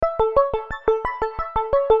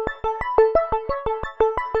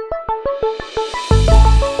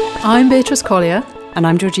I'm Beatrice Collier. And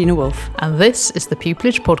I'm Georgina Wolfe. And this is the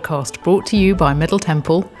Pupillage Podcast, brought to you by Middle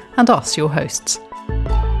Temple and us, your hosts.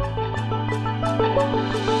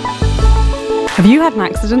 Have you had an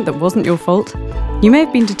accident that wasn't your fault? You may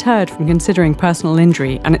have been deterred from considering personal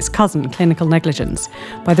injury and its cousin, clinical negligence,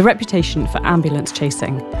 by the reputation for ambulance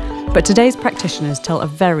chasing. But today's practitioners tell a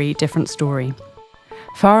very different story.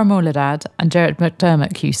 Farah Mouladad and Jared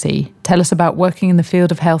McDermott QC tell us about working in the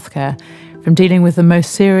field of healthcare, from dealing with the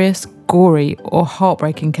most serious, gory or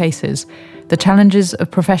heartbreaking cases, the challenges of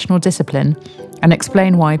professional discipline, and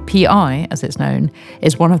explain why PI, as it's known,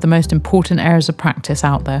 is one of the most important areas of practice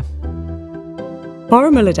out there.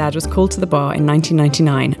 Farah Mouladad was called to the bar in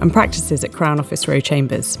 1999 and practices at Crown Office Row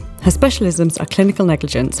Chambers. Her specialisms are clinical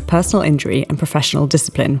negligence, personal injury and professional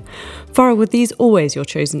discipline. Farah, were these always your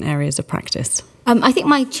chosen areas of practice? I think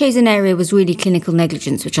my chosen area was really clinical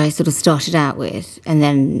negligence, which I sort of started out with, and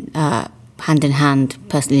then hand in hand,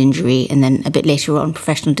 personal injury, and then a bit later on,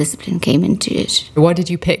 professional discipline came into it. Why did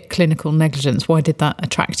you pick clinical negligence? Why did that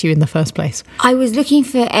attract you in the first place? I was looking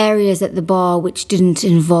for areas at the bar which didn't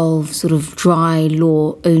involve sort of dry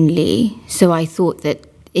law only. So I thought that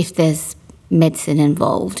if there's medicine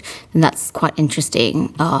involved, then that's quite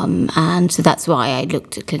interesting. And so that's why I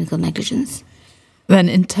looked at clinical negligence. Then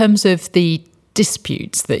in terms of the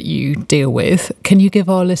disputes that you deal with, can you give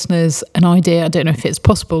our listeners an idea? I don't know if it's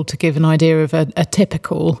possible to give an idea of a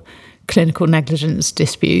typical clinical negligence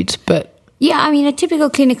dispute, but... Yeah, I mean, a typical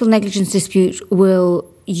clinical negligence dispute will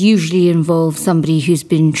usually involve somebody who's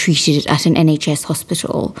been treated at an NHS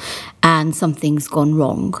hospital and something's gone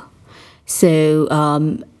wrong. So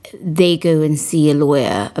they go and see a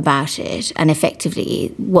lawyer about it, and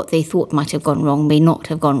effectively what they thought might have gone wrong may not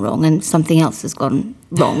have gone wrong, and something else has gone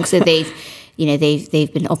wrong. So they've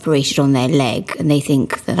been operated on their leg and they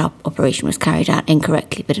think that our operation was carried out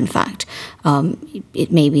incorrectly, but in fact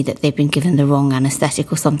it may be that they've been given the wrong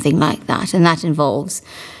anaesthetic or something like that, and that involves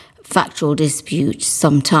factual disputes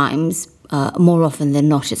sometimes. More often than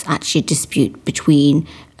not, it's actually a dispute between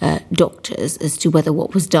doctors as to whether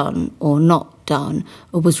what was done or not done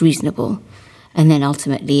or was reasonable. And then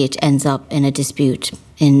ultimately it ends up in a dispute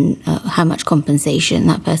in how much compensation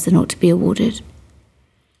that person ought to be awarded.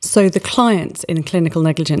 So the clients in a clinical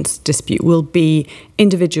negligence dispute will be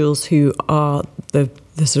individuals who are the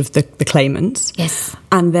claimants. Yes.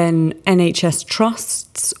 And then NHS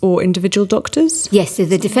trusts or individual doctors? Yes, so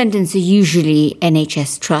the defendants are usually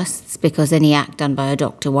NHS trusts, because any act done by a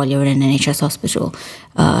doctor while you're in an NHS hospital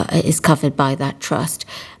is covered by that trust.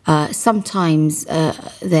 Sometimes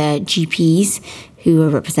they're GPs who are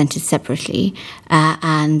represented separately,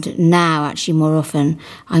 and now actually more often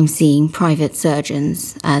I'm seeing private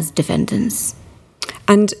surgeons as defendants.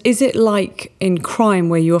 And is it like in crime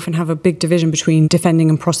where you often have a big division between defending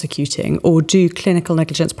and prosecuting, or do clinical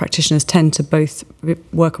negligence practitioners tend to both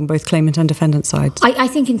work on both claimant and defendant sides? I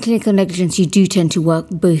think in clinical negligence you do tend to work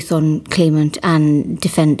both on claimant and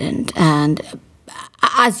defendant, and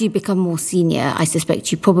as you become more senior, I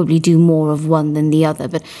suspect you probably do more of one than the other,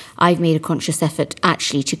 but I've made a conscious effort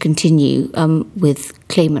actually to continue with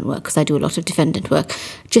claimant work, because I do a lot of defendant work,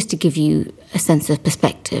 just to give you a sense of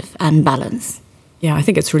perspective and balance. Yeah, I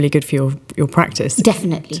think it's really good for your practice.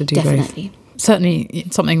 Definitely, to do definitely. both. Certainly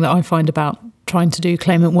something that I find about trying to do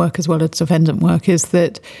claimant work as well as defendant work is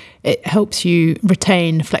that it helps you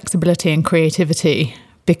retain flexibility and creativity,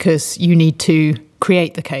 because you need to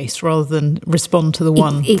create the case rather than respond to the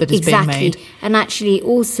one that is being made. And actually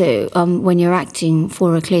also when you're acting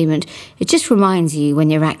for a claimant, it just reminds you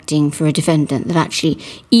when you're acting for a defendant that actually,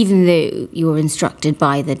 even though you're instructed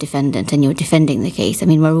by the defendant and you're defending the case, I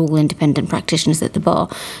mean, we're all independent practitioners at the bar,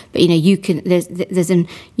 but you can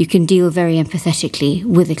you can deal very empathetically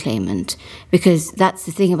with a claimant, because that's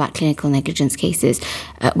the thing about clinical negligence cases.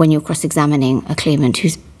 When you're cross-examining a claimant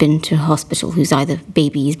who's been to a hospital, who's either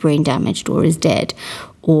baby is brain damaged or is dead,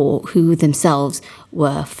 or who themselves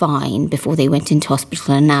were fine before they went into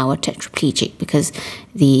hospital and now are tetraplegic because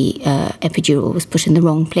the epidural was put in the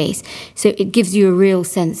wrong place. So it gives you a real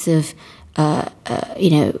sense of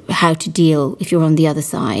how to deal, if you're on the other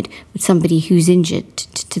side, with somebody who's injured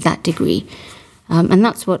to that degree. And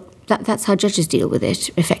that's how judges deal with it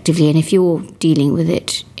effectively. And if you're dealing with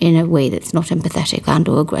it in a way that's not empathetic and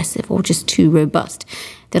or aggressive or just too robust,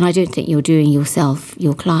 then I don't think you're doing yourself,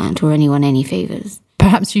 your client, or anyone any favours.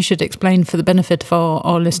 Perhaps you should explain, for the benefit of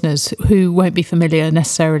our listeners who won't be familiar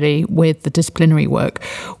necessarily with the disciplinary work,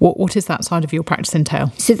 what is that side of your practice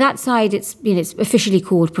entail? So that side, it's it's officially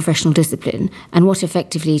called professional discipline, and what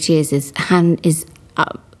effectively it is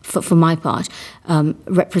for my part,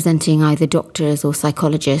 representing either doctors or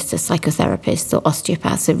psychologists or psychotherapists or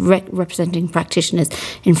osteopaths, so representing practitioners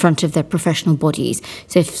in front of their professional bodies.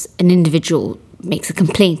 So if an individual makes a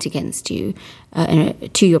complaint against you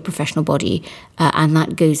to your professional body, and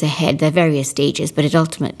that goes ahead, there are various stages, but it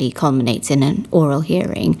ultimately culminates in an oral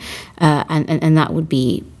hearing, and that would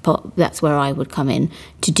be, that's where I would come in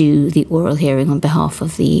to do the oral hearing on behalf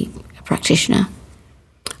of the practitioner.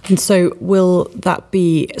 And so will that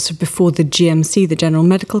be sort of before the GMC, the General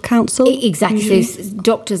Medical Council? Exactly. So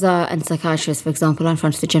doctors and psychiatrists, for example, are in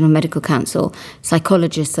front of the General Medical Council.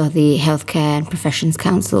 Psychologists are the Healthcare and Professions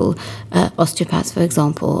Council. Osteopaths, for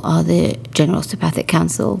example, are the General Osteopathic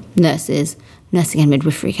Council. Nurses, Nursing and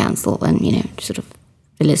Midwifery Council. And, sort of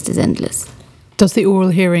the list is endless. Does the oral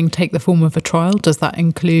hearing take the form of a trial? Does that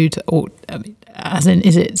include,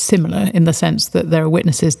 is it similar in the sense that there are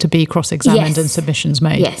witnesses to be cross-examined and submissions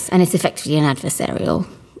made? Yes, and it's effectively an adversarial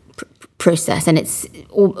process, and it's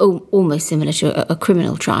almost similar to a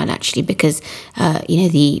criminal trial, actually, because,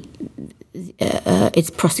 it's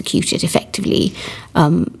prosecuted effectively,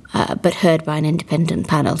 but heard by an independent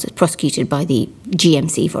panel. So it's prosecuted by the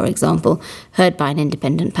GMC, for example, heard by an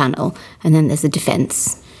independent panel, and then there's a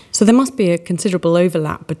defence. So there must be a considerable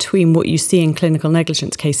overlap between what you see in clinical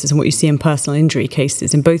negligence cases and what you see in personal injury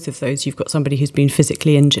cases. In both of those, you've got somebody who's been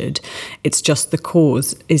physically injured. It's just the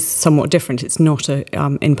cause is somewhat different. It's not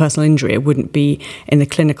in personal injury. It wouldn't be in the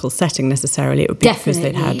clinical setting necessarily. It would be because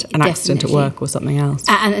they'd had an accident at work or something else.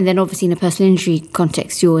 And then obviously in a personal injury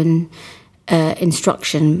context, you're in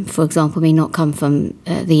instruction, for example, may not come from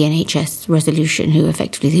the NHS resolution, who are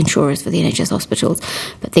effectively the insurers for the NHS hospitals,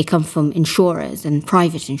 but they come from insurers and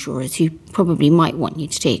private insurers who probably might want you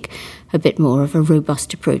to take a bit more of a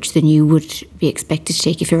robust approach than you would be expected to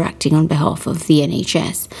take if you're acting on behalf of the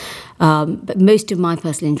NHS. But most of my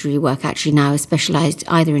personal injury work actually now is specialised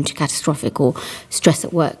either into catastrophic or stress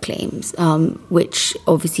at work claims, which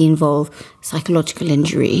obviously involve psychological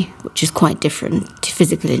injury, which is quite different to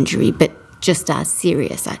physical injury, but just as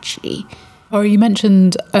serious, actually. Or you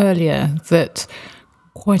mentioned earlier that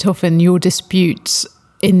quite often your disputes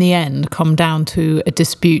in the end come down to a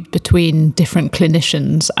dispute between different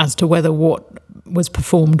clinicians as to whether what was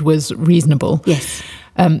performed was reasonable. Yes.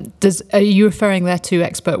 Are you referring there to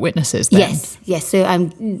expert witnesses then? Yes. So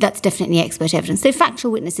that's definitely expert evidence. So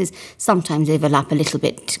factual witnesses sometimes overlap a little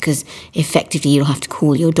bit because effectively you'll have to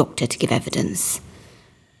call your doctor to give evidence.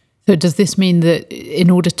 So does this mean that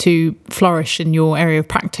in order to flourish in your area of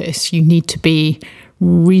practice, you need to be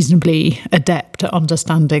reasonably adept at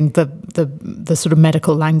understanding the sort of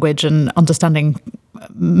medical language and understanding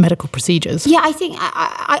medical procedures? Yeah, I think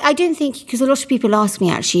I don't think, because a lot of people ask me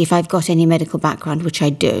actually if I've got any medical background, which I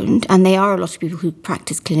don't, and there are a lot of people who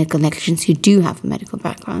practice clinical negligence who do have medical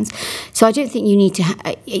backgrounds. So I don't think you need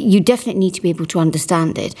to. You definitely need to be able to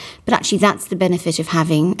understand it. But actually, that's the benefit of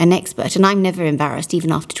having an expert. And I'm never embarrassed,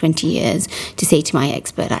 even after 20 years, to say to my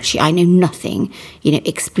expert, actually, I know nothing.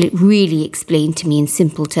 Really explain to me in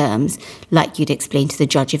simple terms, like you'd explain to the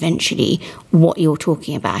judge eventually, what you're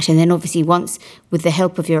talking about. And then obviously once, with the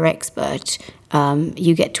help of your expert,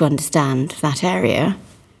 you get to understand that area.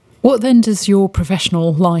 What then does your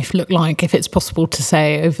professional life look like, if it's possible to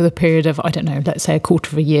say, over the period of, I don't know, let's say a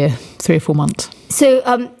quarter of a year, 3 or 4 months?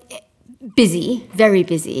 So busy, very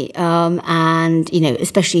busy. And,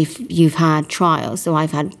 especially if you've had trials. So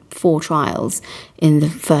I've had 4 trials in the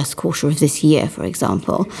first quarter of this year, for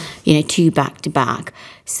example, 2 back to back.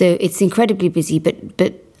 So it's incredibly busy,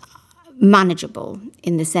 but manageable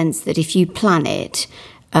in the sense that if you plan it,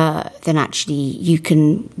 then actually you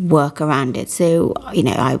can work around it. So,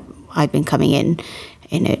 I've been coming in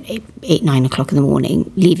 8, 9 o'clock in the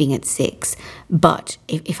morning, leaving at 6. But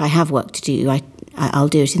if I have work to do, I'll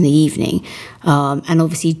do it in the evening. And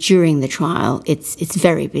obviously during the trial, it's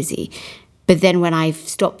very busy. But then when I've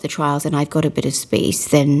stopped the trials and I've got a bit of space,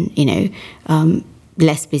 then,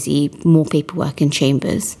 less busy, more paperwork in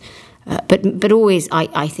chambers. But always,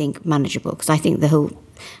 I think, manageable, because I think the whole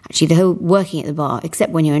working at the bar,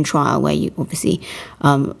 except when you're in trial, where you obviously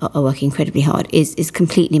are working incredibly hard, is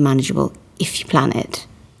completely manageable if you plan it.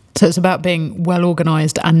 So it's about being well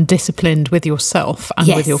organised and disciplined with yourself and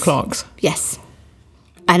with your clerks. Yes.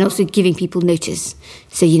 And also giving people notice.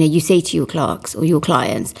 So, you say to your clerks or your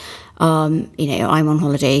clients, I'm on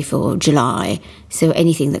holiday for July, so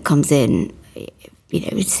anything that comes in,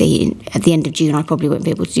 say at the end of June, I probably won't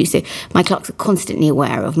be able to do so. My clerks are constantly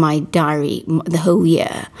aware of my diary the whole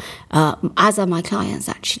year, as are my clients,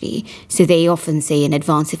 actually. So they often say in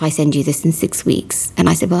advance, if I send you this in 6 weeks, and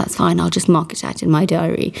I say, well, that's fine, I'll just mark it out in my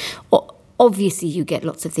diary. obviously you get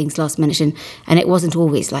lots of things last minute, and it wasn't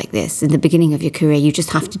always like this. In the beginning of your career, you just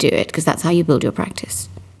have to do it because that's how you build your practice.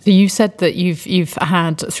 So you said that you've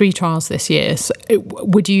had 3 trials this year. So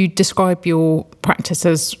would you describe your practice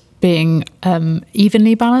as being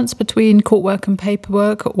evenly balanced between courtwork and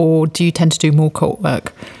paperwork, or do you tend to do more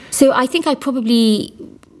courtwork? So I think I probably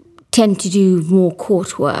tend to do more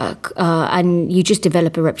court work, and you just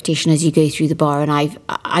develop a reputation as you go through the bar. And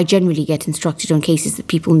I generally get instructed on cases that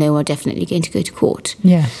people know are definitely going to go to court.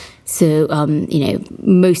 Yeah. So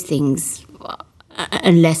most things,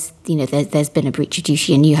 unless there's been a breach of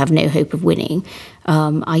duty and you have no hope of winning,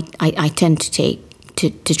 I tend to take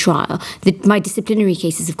to trial. My disciplinary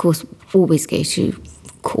cases, of course, always go to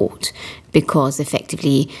court, because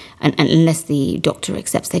effectively, and unless the doctor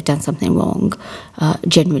accepts they've done something wrong,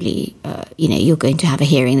 generally, you're going to have a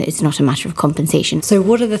hearing that it's not a matter of compensation. So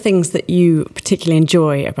what are the things that you particularly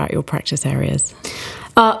enjoy about your practice areas?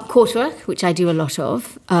 Court work, which I do a lot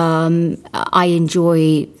of. I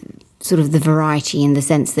enjoy sort of the variety in the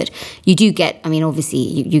sense that you do get, obviously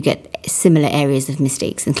you get similar areas of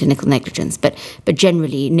mistakes in clinical negligence, but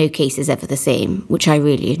generally no case is ever the same, which I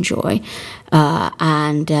really enjoy. I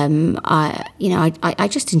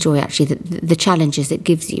just enjoy actually the challenges it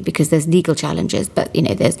gives you, because there's legal challenges, but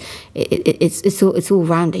it's all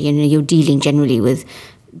rounder. You're dealing generally with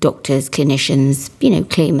doctors, clinicians,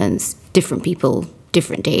 claimants, different people,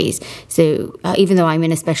 different days. So even though I'm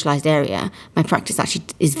in a specialised area, my practice actually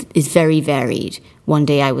is very varied. One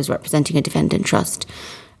day I was representing a defendant trust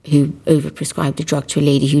who overprescribed a drug to a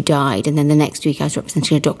lady who died, and then the next week I was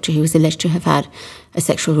representing a doctor who was alleged to have had a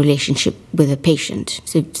sexual relationship with a patient.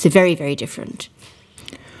 So very, very different.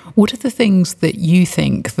 What are the things that you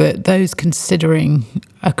think that those considering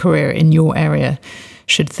a career in your area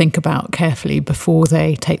should think about carefully before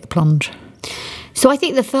they take the plunge? So I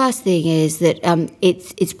think the first thing is that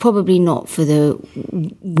it's probably not for the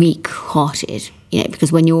weak-hearted,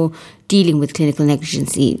 because when you're dealing with clinical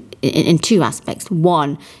negligence in 2 aspects.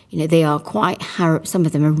 One, they are quite some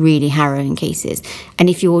of them are really harrowing cases, and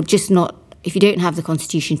if you don't have the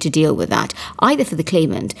constitution to deal with that, either for the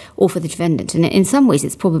claimant or for the defendant, and in some ways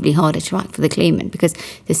it's probably harder to act for the claimant because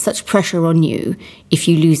there's such pressure on you if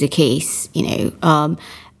you lose a case,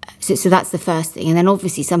 So that's the first thing. And then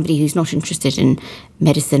obviously somebody who's not interested in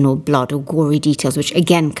medicine or blood or gory details, which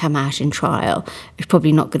again come out in trial, is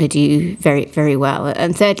probably not going to do very, very well.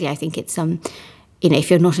 And thirdly, I think it's if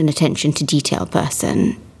you're not an attention to detail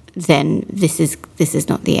person, then this is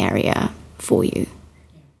not the area for you.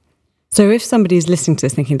 So if somebody's listening to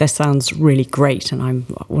this thinking, this sounds really great and I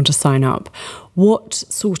want to sign up, what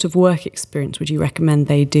sort of work experience would you recommend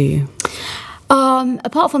they do?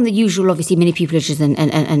 Apart from the usual, obviously, manipulation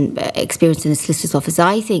and experience in a solicitor's office,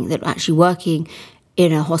 I think that actually working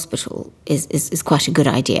in a hospital is quite a good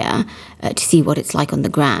idea to see what it's like on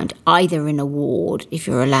the ground, either in a ward, if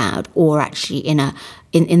you're allowed, or actually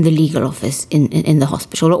in the legal office in the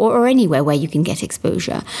hospital or anywhere where you can get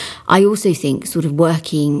exposure. I also think sort of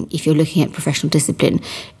working, if you're looking at professional discipline,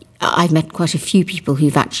 I've met quite a few people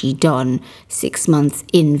who've actually done 6 months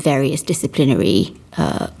in various disciplinary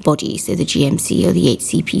bodies, so the GMC or the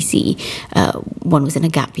HCPC. One was in a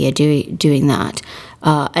gap year doing that.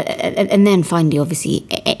 And then finally, obviously,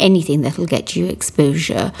 anything that'll get you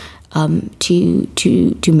exposure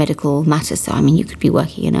to medical matters. So, you could be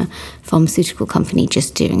working in a pharmaceutical company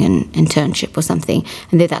just doing an internship or something.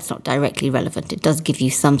 And though that's not directly relevant, it does give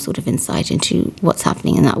you some sort of insight into what's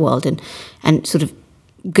happening in that world and sort of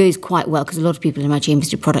goes quite well, because a lot of people in my chambers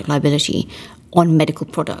do product liability on medical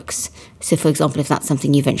products. So, for example, if that's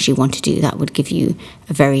something you eventually want to do, that would give you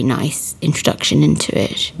a very nice introduction into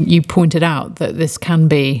it. You pointed out that this can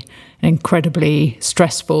be an incredibly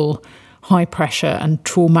stressful, high pressure and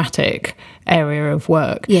traumatic area of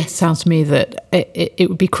work. Yes. It sounds to me that it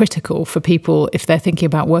would be critical for people, if they're thinking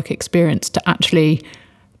about work experience, to actually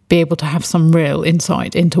be able to have some real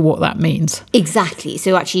insight into what that means. Exactly.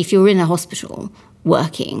 So actually, if you're in a hospital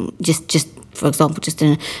working, just for example,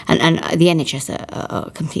 and the NHS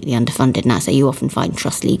are completely underfunded now, so you often find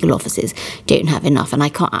trust legal offices don't have enough, and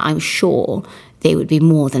I'm sure they would be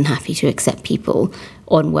more than happy to accept people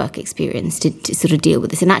on work experience to sort of deal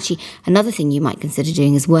with this. And actually, another thing you might consider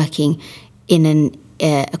doing is working in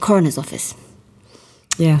a coroner's office.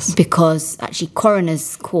 Yes. Because actually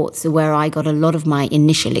coroner's courts are where I got a lot of my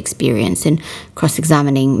initial experience in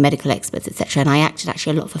cross-examining medical experts, etc. And I acted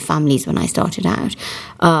actually a lot for families when I started out.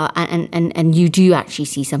 And you do actually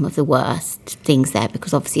see some of the worst things there,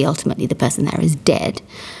 because obviously ultimately the person there is dead.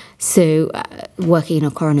 So working in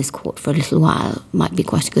a coroner's court for a little while might be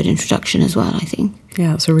quite a good introduction as well, I think.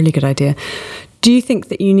 Yeah, that's a really good idea. Do you think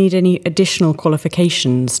that you need any additional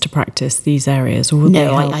qualifications to practice these areas? Or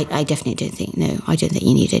No, I definitely don't think. No, I don't think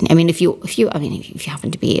you need any. I mean, if you happen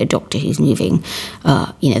to be a doctor who's moving,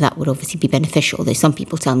 that would obviously be beneficial. Though some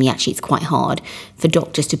people tell me actually it's quite hard for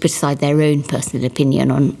doctors to put aside their own personal opinion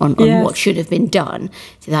on Yes. what should have been done.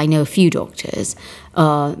 So I know a few doctors,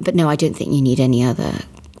 but no, I don't think you need any other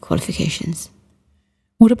qualifications.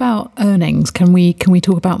 What about earnings? Can we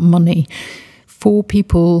talk about money? For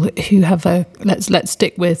people who have let's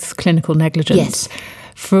stick with clinical negligence. Yes.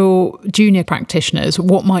 For junior practitioners,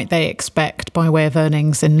 what might they expect by way of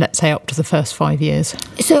earnings in, let's say, up to the first 5 years?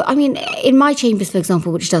 So, I mean, in my chambers, for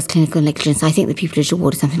example, which does clinical negligence, I think the pupillage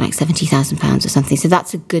award is something like £70,000 or something. So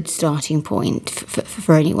that's a good starting point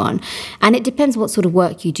for anyone. And it depends what sort of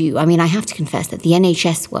work you do. I mean, I have to confess that the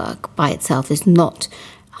NHS work by itself is not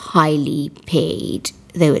highly paid,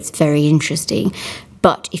 though it's very interesting.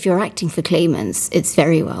 But if you're acting for claimants, it's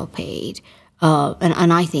very well paid.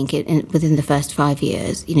 And I think within the first 5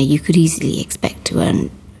 years, you could easily expect to earn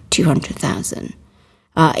 £200,000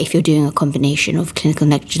 if you're doing a combination of clinical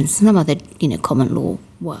negligence and some other, common law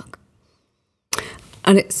work.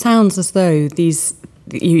 And it sounds as though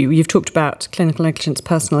you've talked about clinical negligence,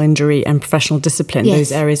 personal injury and professional discipline. Yes.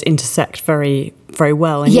 Those areas intersect very, very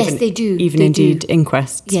well. And yes, they do. Even they indeed do.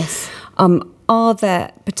 inquests. Yes. Are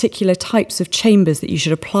there particular types of chambers that you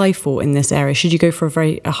should apply for in this area? Should you go for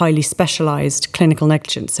a highly specialised clinical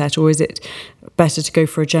negligence set, or is it better to go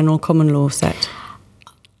for a general common law set?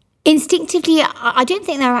 Instinctively, I don't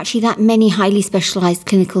think there are actually that many highly specialised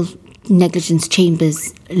clinical negligence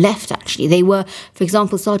chambers left, actually. They were, for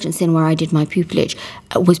example, Sergeant Sin, where I did my pupillage,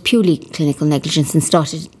 was purely clinical negligence and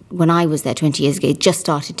started, when I was there 20 years ago, just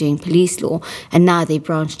started doing police law, and now they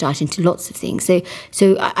branched out into lots of things.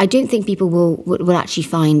 So I don't think people will actually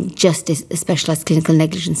find just a specialised clinical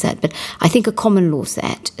negligence set, but I think a common law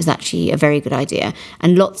set is actually a very good idea.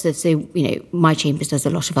 And my chambers does a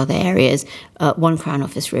lot of other areas. One Crown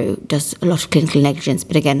Office Row does a lot of clinical negligence,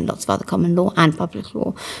 but again, lots of other common law and public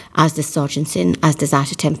law, as does Sergeant Sin, as does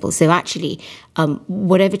Outer Temple. So actually,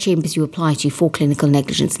 whatever chambers you apply to for clinical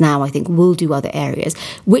negligence now, I think will do other areas,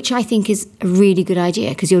 which I think is a really good idea,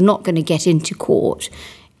 because you're not going to get into court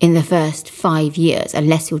in the first 5 years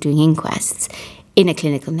unless you're doing inquests in a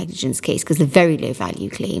clinical negligence case, because the very low value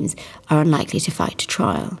claims are unlikely to fight to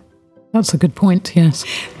trial. That's a good point, yes.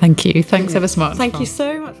 Thank you. Thanks ever so much. Thank you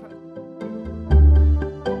so much.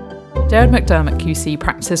 Jared McDermott QC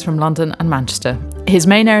practices from London and Manchester. His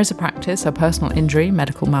main areas of practice are personal injury,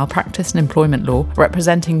 medical malpractice and employment law,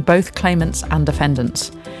 representing both claimants and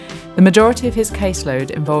defendants. The majority of his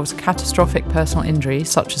caseload involves catastrophic personal injury,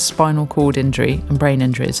 such as spinal cord injury and brain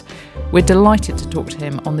injuries. We're delighted to talk to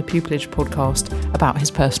him on the Pupillage podcast about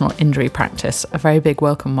his personal injury practice. A very big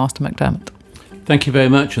welcome, Master McDermott. Thank you very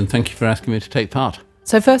much, and thank you for asking me to take part.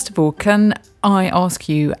 So first of all, can I ask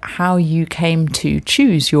you how you came to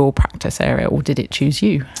choose your practice area, or did it choose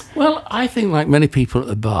you? Well, I think like many people at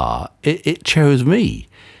the bar, it chose me,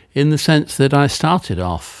 in the sense that I started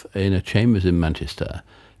off in a chambers in Manchester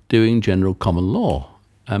doing general common law.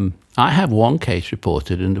 I have one case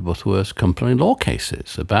reported in the Butterworth company law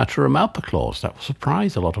cases about a Ramalpa clause. That will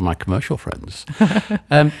surprise a lot of my commercial friends.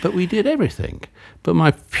 But we did everything. But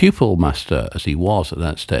my pupil master, as he was at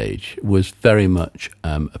that stage, was very much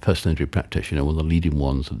a personal injury practitioner, one of the leading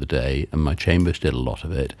ones of the day, and my chambers did a lot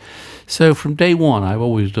of it. So from day one, I've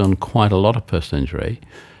always done quite a lot of personal injury.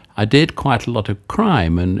 I did quite a lot of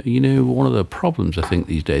crime, and one of the problems I think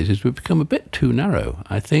these days is we've become a bit too narrow.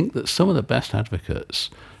 I think that some of the best advocates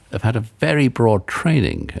have had a very broad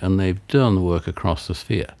training, and they've done work across the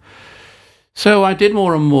sphere. So I did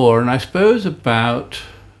more and more, and I suppose about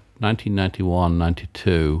 1991,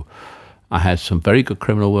 92, I had some very good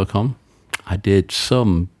criminal work on. I did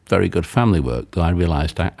some very good family work, though I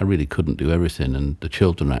realised I really couldn't do everything, and the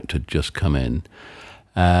Children Act had just come in.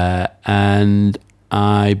 And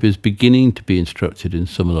I was beginning to be instructed in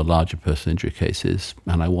some of the larger personal injury cases,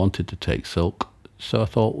 and I wanted to take silk. So I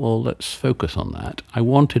thought, well, let's focus on that. I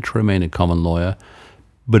wanted to remain a common lawyer,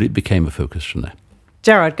 but it became a focus from there.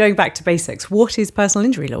 Gerard, going back to basics, what is personal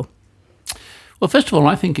injury law? Well, first of all,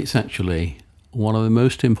 I think it's actually one of the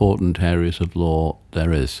most important areas of law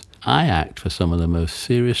there is. I act for some of the most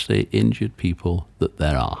seriously injured people that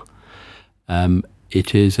there are.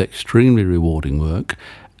 It is extremely rewarding work,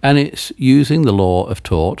 and it's using the law of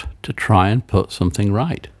tort to try and put something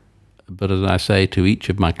right. But as I say to each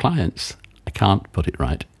of my clients, I can't put it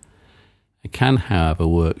right. I can, however,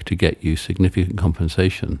 work to get you significant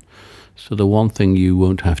compensation. So the one thing you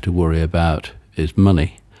won't have to worry about is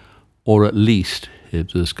money, or at least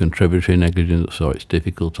if there's contributory negligence or it's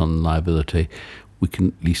difficult on liability, we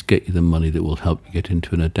can at least get you the money that will help you get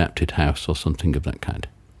into an adapted house or something of that kind.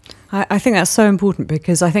 I think that's so important,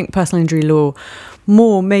 because I think personal injury law,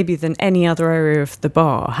 more maybe than any other area of the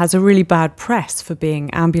bar, has a really bad press for being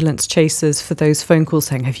ambulance chasers for those phone calls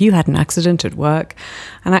saying, have you had an accident at work?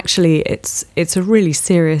 And actually it's a really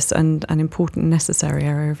serious and an important necessary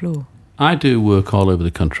area of law. I do work all over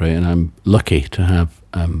the country, and I'm lucky to have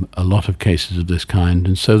a lot of cases of this kind.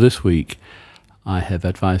 And so this week I have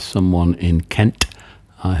advised someone in Kent.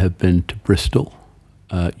 I have been to Bristol.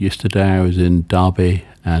 Yesterday I was in Derby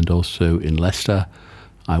and also in Leicester.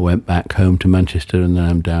 I went back home to Manchester, and then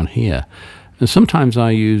I'm down here. And sometimes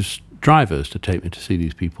I use drivers to take me to see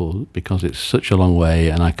these people because it's such a long way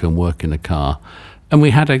and I can work in a car. And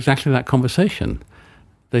we had exactly that conversation.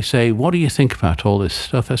 They say, what do you think about all this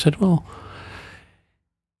stuff? I said, well,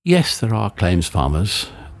 yes, there are claims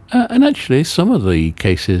farmers. And actually, some of the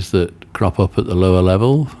cases that crop up at the lower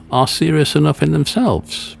level are serious enough in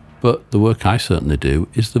themselves. But the work I certainly do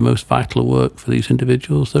is the most vital work for these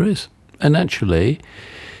individuals there is. And actually,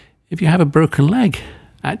 if you have a broken leg,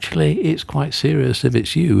 actually it's quite serious if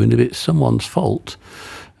it's you, and if it's someone's fault.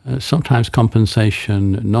 Sometimes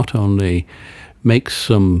compensation not only makes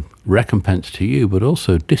some recompense to you, but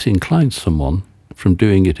also disinclines someone from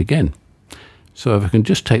doing it again. So if I can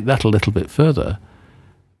just take that a little bit further,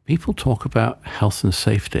 people talk about health and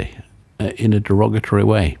safety in a derogatory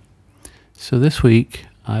way. So this week,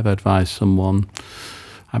 I've advised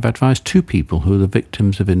two people who are the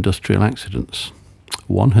victims of industrial accidents.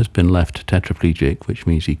 One has been left tetraplegic, which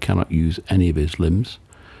means he cannot use any of his limbs.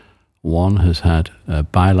 One has had a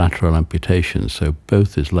bilateral amputation, so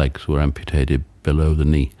both his legs were amputated below the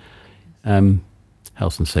knee.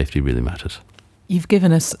 Health and safety really matters. You've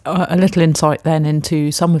given us a little insight then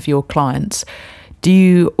into some of your clients. Do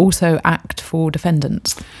you also act for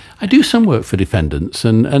defendants? I do some work for defendants,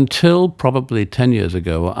 and until probably 10 years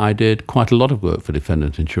ago, I did quite a lot of work for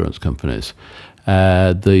defendant insurance companies.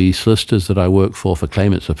 The solicitors that I work for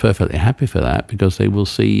claimants are perfectly happy for that because they will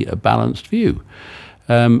see a balanced view.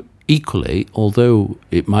 Equally, although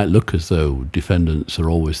it might look as though defendants are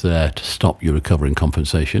always there to stop you recovering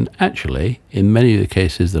compensation, actually, in many of the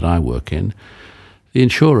cases that I work in, the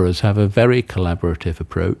insurers have a very collaborative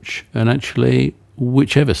approach, and actually,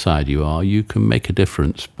 whichever side you are, you can make a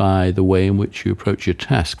difference by the way in which you approach your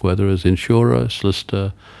task, whether as insurer,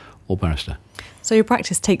 solicitor, or barrister. So your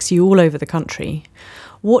practice takes you all over the country.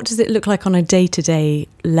 What does it look like on a day-to-day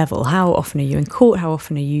level? How often are you in court? How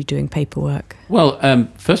often are you doing paperwork? Well,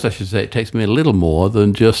 first I should say it takes me a little more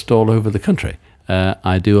than just all over the country.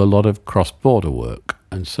 I do a lot of cross-border work.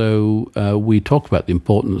 And so we talk about the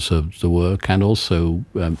importance of the work, and also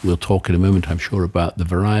we'll talk in a moment, I'm sure, about the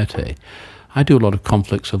variety. I do a lot of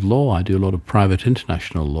conflicts of law. I do a lot of private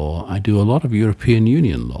international law. I do a lot of European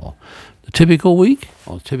Union law. The typical week,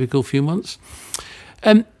 or typical few months,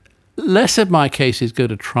 less of my cases go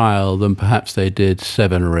to trial than perhaps they did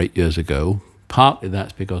 7 or 8 years ago. Partly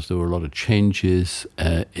that's because there were a lot of changes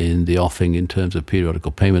in the offing in terms of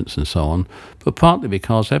periodical payments and so on, but partly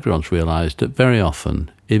because everyone's realised that very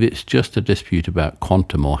often, if it's just a dispute about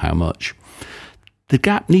quantum or how much, the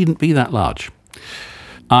gap needn't be that large.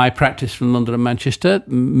 I practice from London and Manchester.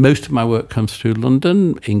 Most of my work comes through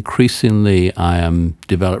London. Increasingly, I am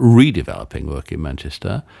redeveloping work in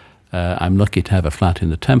Manchester. I'm lucky to have a flat in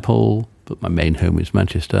the Temple, but my main home is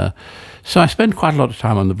Manchester. So I spend quite a lot of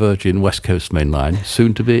time on the Virgin West Coast Main Line,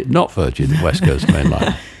 soon to be not Virgin West Coast Main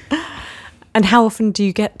Line. And how often do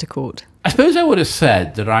you get to court? I suppose I would have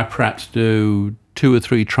said that I perhaps do 2 or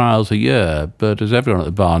 3 trials a year, but as everyone at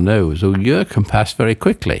the bar knows, a year can pass very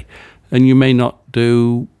quickly. And you may not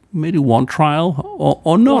do maybe 1 trial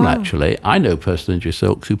or none, actually. I know personal injury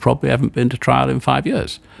silks who probably haven't been to trial in 5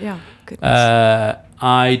 years. Yeah, goodness.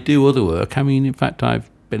 I do other work. I mean, in fact, I've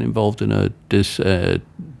been involved in a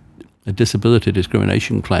disability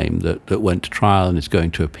discrimination claim that went to trial and is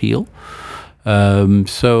going to appeal.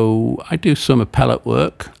 So I do some appellate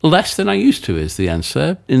work. Less than I used to is the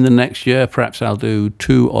answer. In the next year, perhaps I'll do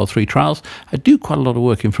 2 or 3 trials. I do quite a lot of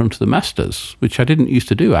work in front of the masters, which I didn't used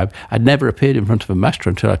to do. I'd never appeared in front of a master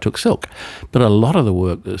until I took silk. But a lot of the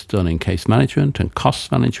work that's done in case management and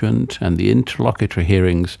cost management and the interlocutory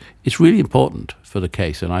hearings is really important for the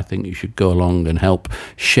case, and I think you should go along and help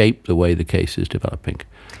shape the way the case is developing.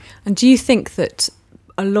 And do you think that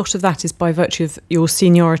a lot of that is by virtue of your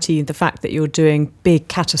seniority, the fact that you're doing big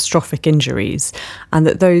catastrophic injuries, and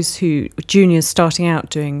that those juniors starting out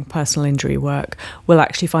doing personal injury work will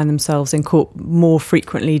actually find themselves in court more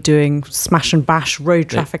frequently doing smash and bash road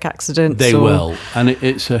traffic accidents? They will, and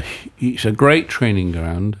it's a great training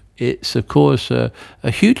ground. It's, of course, a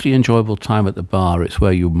hugely enjoyable time at the bar. It's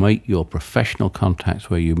where you make your professional contacts,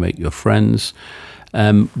 where you make your friends.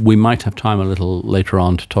 We might have time a little later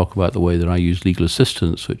on to talk about the way that I use legal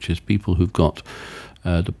assistants, which is people who've got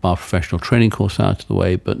the bar professional training course out of the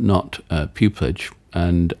way, but not pupillage.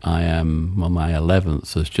 And my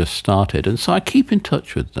 11th has just started, and so I keep in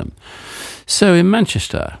touch with them. So in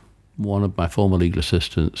Manchester, one of my former legal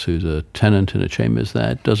assistants, who's a tenant in a chambers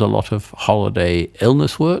there, does a lot of holiday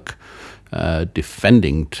illness work,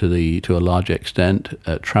 defending to a large extent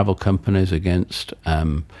travel companies against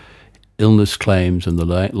illness claims and the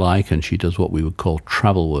like, and she does what we would call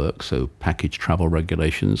travel work, so package travel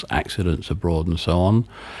regulations, accidents abroad and so on.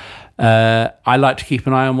 I like to keep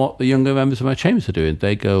an eye on what the younger members of my chambers are doing.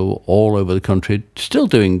 They go all over the country, still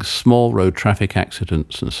doing small road traffic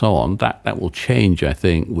accidents and so on. That will change, I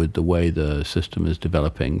think, with the way the system is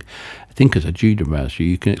developing. I think as a junior magistrate,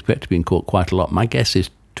 you can expect to be in court quite a lot. My guess is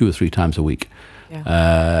 2 or 3 times a week.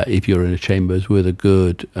 Yeah. If you're in a chambers with a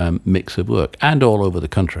good mix of work, and all over the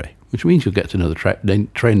country, which means you'll get to know the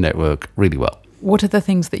train network really well. What are the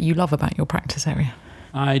things that you love about your practice area?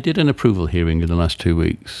 I did an approval hearing in the last 2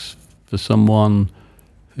 weeks for someone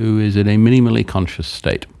who is in a minimally conscious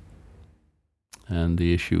state. And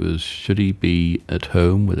the issue is, should he be at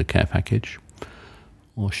home with a care package,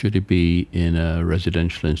 or should he be in a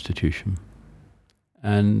residential institution?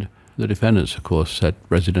 And the defendants, of course, said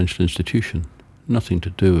residential institution. Nothing to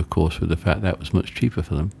do, of course, with the fact that was much cheaper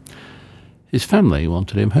for them. His family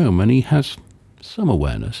wanted him home, and he has some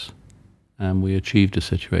awareness. And we achieved a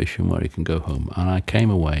situation where he can go home. And I came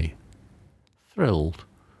away thrilled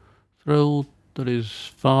that his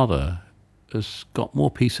father has got more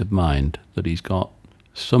peace of mind, that he's got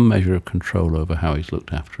some measure of control over how he's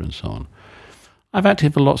looked after and so on. I've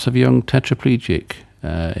acted for lots of young tetraplegic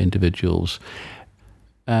individuals.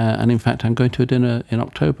 And in fact, I'm going to a dinner in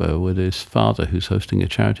October with his father, who's hosting a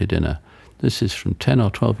charity dinner. This is from 10 or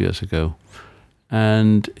 12 years ago.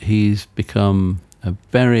 And he's become a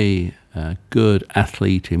very good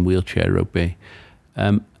athlete in wheelchair rugby.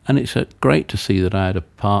 And it's great to see that I had a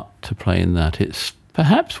part to play in that. It's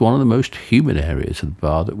perhaps one of the most human areas of the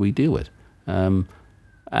bar that we deal with. And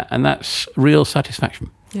that's real satisfaction.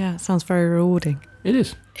 Yeah, it sounds very rewarding. It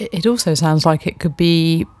is. It also sounds like it could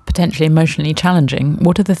be potentially emotionally challenging.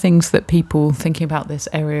 What are the things that people thinking about this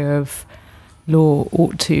area of law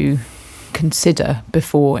ought to consider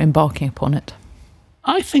before embarking upon it?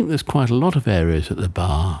 I think there's quite a lot of areas at the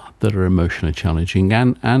bar that are emotionally challenging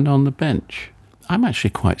and on the bench. I'm actually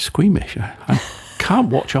quite squeamish. I can't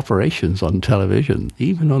watch operations on television,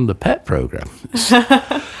 even on the pet programme.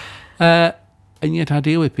 And yet I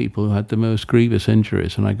deal with people who had the most grievous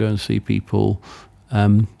injuries, and I go and see people.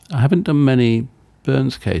 I haven't done many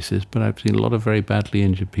burns cases, but I've seen a lot of very badly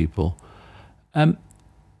injured people. I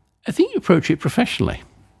think you approach it professionally.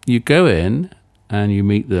 You go in and you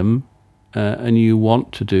meet them, and you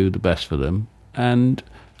want to do the best for them. And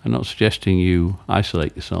I'm not suggesting you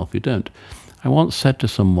isolate yourself, you don't. I once said to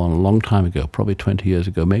someone a long time ago, probably 20 years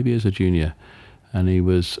ago, maybe as a junior, and he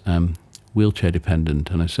was wheelchair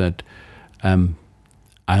dependent, and I said, I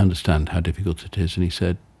understand how difficult it is. And he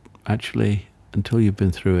said, actually, until you've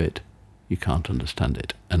been through it, you can't understand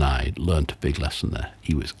it. And I learned a big lesson there.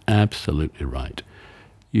 He was absolutely right.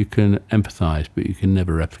 You can empathise, but you can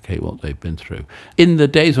never replicate what they've been through. In the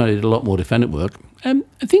days when I did a lot more defendant work, I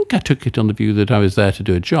think I took it on the view that I was there to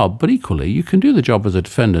do a job, but equally, you can do the job as a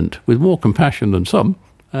defendant with more compassion than some.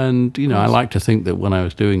 And, I like to think that when I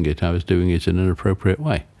was doing it in an appropriate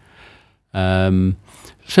way.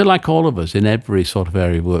 So like all of us, in every sort of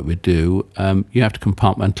area of work we do, you have to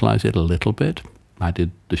compartmentalise it a little bit. I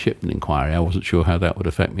did the Shipman inquiry. I wasn't sure how that would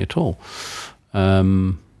affect me at all.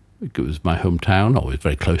 It was my hometown, or it was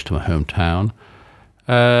very close to my hometown.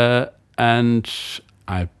 And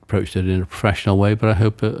I approached it in a professional way, but I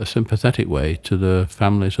hope a sympathetic way to the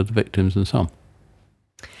families of the victims and so on.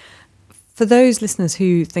 For those listeners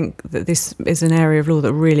who think that this is an area of law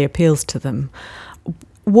that really appeals to them,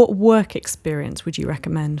 what work experience would you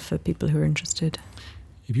recommend for people who are interested?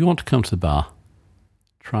 If you want to come to the bar,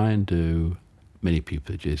 try and do mini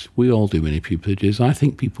pupillages. We all do mini pupillages. I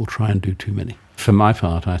think people try and do too many. For my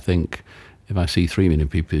part, I think if I see 3 mini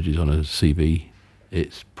pupillages on a CV,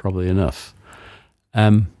 it's probably enough.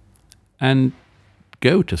 And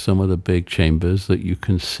go to some of the big chambers that you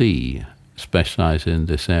can see specialise in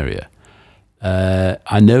this area.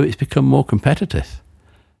 I know it's become more competitive,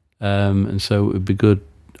 and so it would be good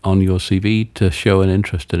on your CV to show an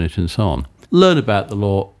interest in it and so on. Learn about the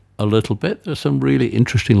law a little bit. There's some really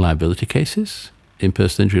interesting liability cases in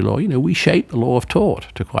personal injury law. We shape the law of tort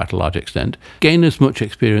to quite a large extent. Gain as much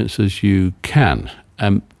experience as you can.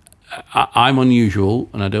 I'm unusual,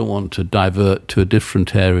 and I don't want to divert to a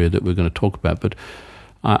different area that we're going to talk about, but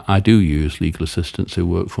I do use legal assistants who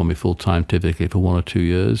work for me full-time, typically for 1 or 2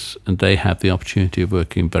 years, and they have the opportunity of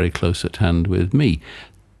working very close at hand with me.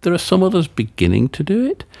 There are some others beginning to do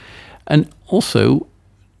it, and also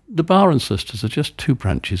the bar and solicitors are just two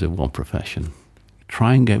branches of one profession.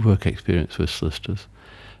 Try and get work experience with solicitors.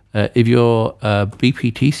 If you're a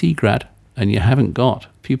BPTC grad and you haven't got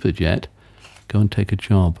pupillage yet, go and take a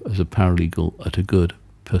job as a paralegal at a good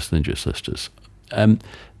personal injury solicitors.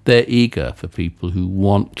 They're eager for people who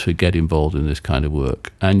want to get involved in this kind of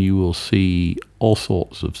work, and you will see all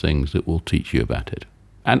sorts of things that will teach you about it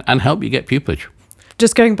and help you get pupillage.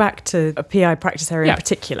 Just going back to a PI practice area in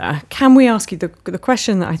particular, can we ask you, the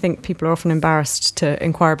question that I think people are often embarrassed to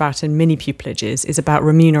inquire about in mini pupillages is about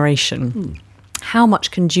remuneration. How much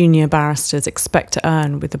can junior barristers expect to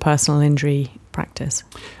earn with the personal injury practice?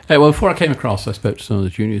 Well, before I came across, I spoke to some of the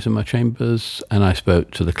juniors in my chambers, and I spoke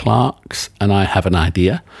to the clerks, and I have an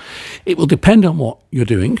idea. It will depend on what you're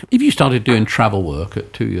doing. If you started doing travel work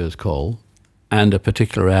at 2 years' call, and a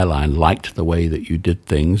particular airline liked the way that you did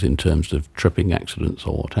things in terms of tripping accidents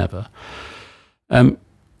or whatever, I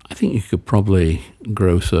think you could probably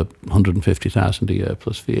gross up 150,000 a year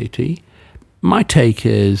plus VAT. My take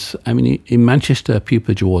is, in Manchester,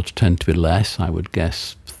 pupillage awards tend to be less. I would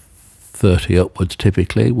guess 30 upwards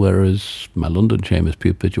typically, whereas my London Chambers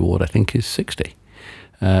pupillage award, I think, is 60.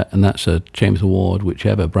 And that's a Chambers award,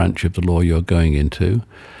 whichever branch of the law you're going into.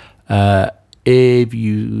 If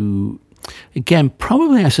you... Again,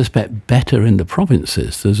 probably I suspect better in the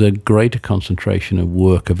provinces. There's a greater concentration of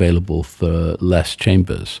work available for less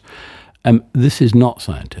chambers. This is not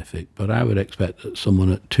scientific, but I would expect that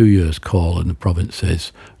someone at 2 years' call in the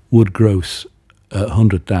provinces would gross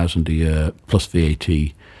 100,000 a year plus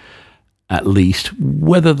VAT at least.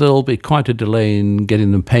 Whether there'll be quite a delay in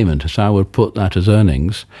getting them payment, as I would put that as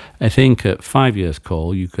earnings, I think at 5 years'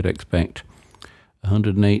 call you could expect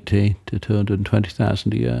 180 to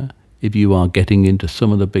 220,000 a year. If you are getting into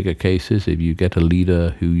some of the bigger cases, if you get a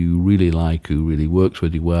leader who you really like, who really works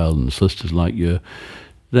with you well, and solicitors like you,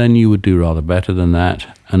 then you would do rather better than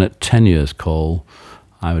that. And at 10 years' call,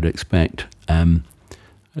 I would expect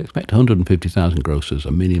 150,000 gross as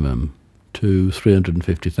a minimum to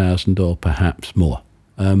 350,000 or perhaps more.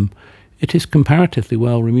 It is comparatively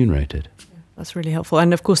well remunerated. That's really helpful.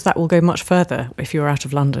 And of course, that will go much further if you're out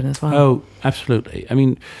of London as well. Oh, absolutely.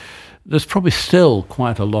 There's probably still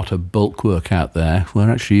quite a lot of bulk work out there where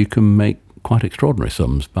actually you can make quite extraordinary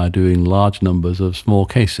sums by doing large numbers of small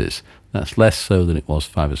cases. That's less so than it was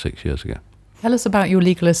 5 or 6 years ago. Tell us about your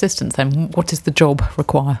legal assistance then. What does the job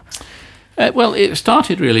require? Well, it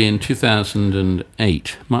started really in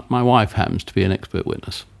 2008. My wife happens to be an expert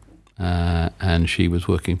witness, and she was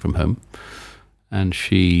working from home, and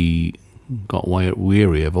she got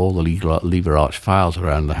weary of all the lever arch files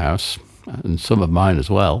around the house, and some of mine as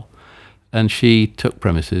well. And she took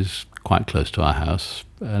premises quite close to our house,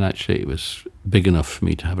 and actually it was big enough for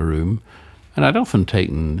me to have a room. And I'd often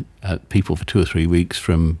taken people for 2 or 3 weeks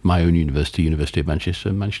from my own university, University of Manchester,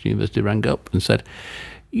 and Manchester University rang up and said,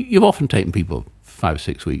 "You've often taken people 5 or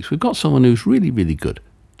 6 weeks. We've got someone who's really, really good,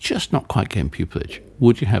 just not quite getting pupillage.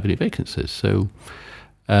 Would you have any vacancies?" So,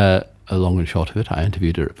 a long and short of it, I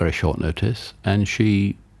interviewed her at very short notice, and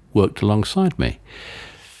she worked alongside me.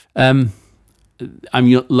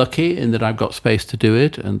 I'm lucky in that I've got space to do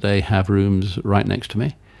it, and they have rooms right next to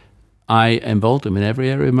me. I involve them in every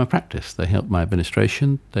area of my practice. They help my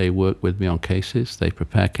administration. They work with me on cases. They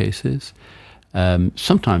prepare cases.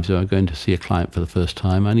 Sometimes if I'm going to see a client for the first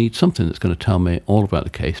time, I need something that's going to tell me all about the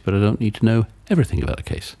case, but I don't need to know everything about the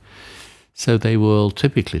case. So they will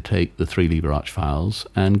typically take the 3 lever arch files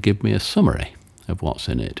and give me a summary of what's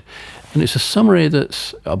in it. And it's a summary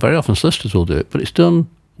that's, very often solicitors will do it, but it's done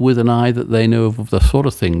with an eye that they know of the sort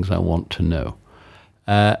of things I want to know.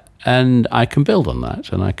 And I can build on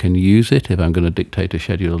that, and I can use it if I'm going to dictate a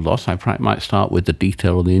schedule of loss. I might start with the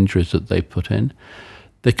detail of the injuries that they put in.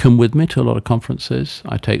 They come with me to a lot of conferences.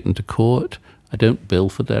 I take them to court. I don't bill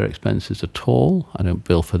for their expenses at all. I don't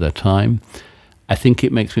bill for their time. I think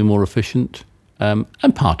it makes me more efficient.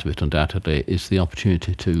 And part of it, undoubtedly, is the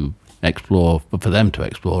opportunity to explore, for them to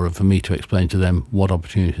explore, and for me to explain to them what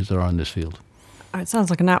opportunities there are in this field. It sounds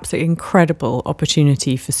like an absolutely incredible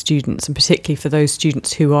opportunity for students, and particularly for those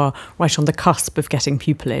students who are right on the cusp of getting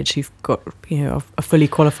pupillage, who've got, are fully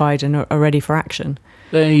qualified and are ready for action.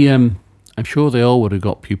 I'm sure they all would have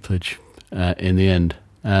got pupillage in the end.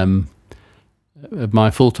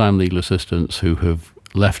 My full-time legal assistants who have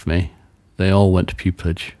left me, they all went to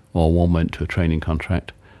pupillage, or one went to a training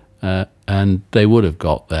contract, and they would have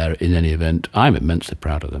got there in any event. I'm immensely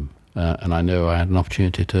proud of them. and I know I had an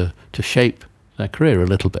opportunity to shape their career a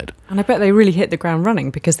little bit. And I bet they really hit the ground running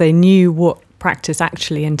because they knew what practice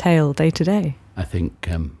actually entailed day to day. I think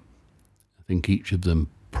each of them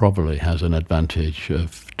probably has an advantage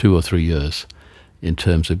of 2 or 3 years in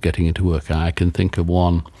terms of getting into work. I can think of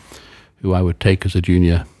one who I would take as a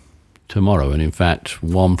junior tomorrow, and in fact,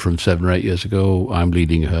 one from 7 or 8 years ago, I'm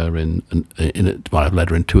leading her I've led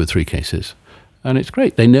her in 2 or 3 cases, and it's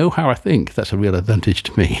great. They know how I think. That's a real advantage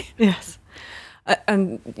to me. Yes.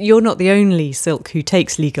 And you're not the only Silk who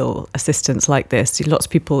takes legal assistance like this. Lots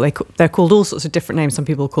of people, they're called all sorts of different names. Some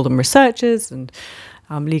people call them researchers and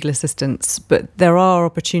legal assistants, but there are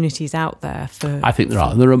opportunities out there for... I think there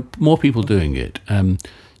are. There are more people doing it.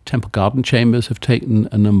 Temple Garden Chambers have taken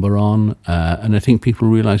a number on, and I think people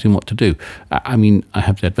are realising what to do. I mean, I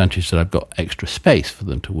have the advantage that I've got extra space for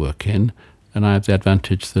them to work in, and I have the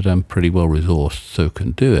advantage that I'm pretty well resourced, so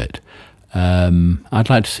can do it. I'd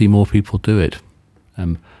like to see more people do it.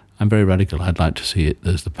 I'm very radical. I'd like to see it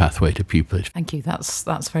as the pathway to pupillage. Thank you.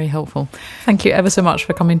 That's very helpful. Thank you ever so much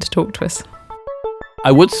for coming to talk to us.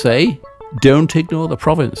 I would say, don't ignore the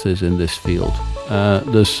provinces in this field.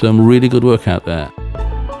 There's some really good work out there.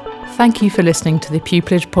 Thank you for listening to the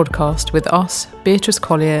Pupillage podcast with us, Beatrice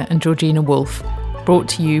Collier and Georgina Wolfe, brought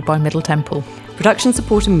to you by Middle Temple. Production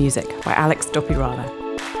support and music by Alex Doppirala.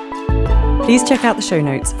 Please check out the show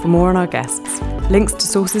notes for more on our guests, links to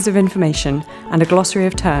sources of information, and a glossary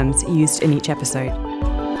of terms used in each episode.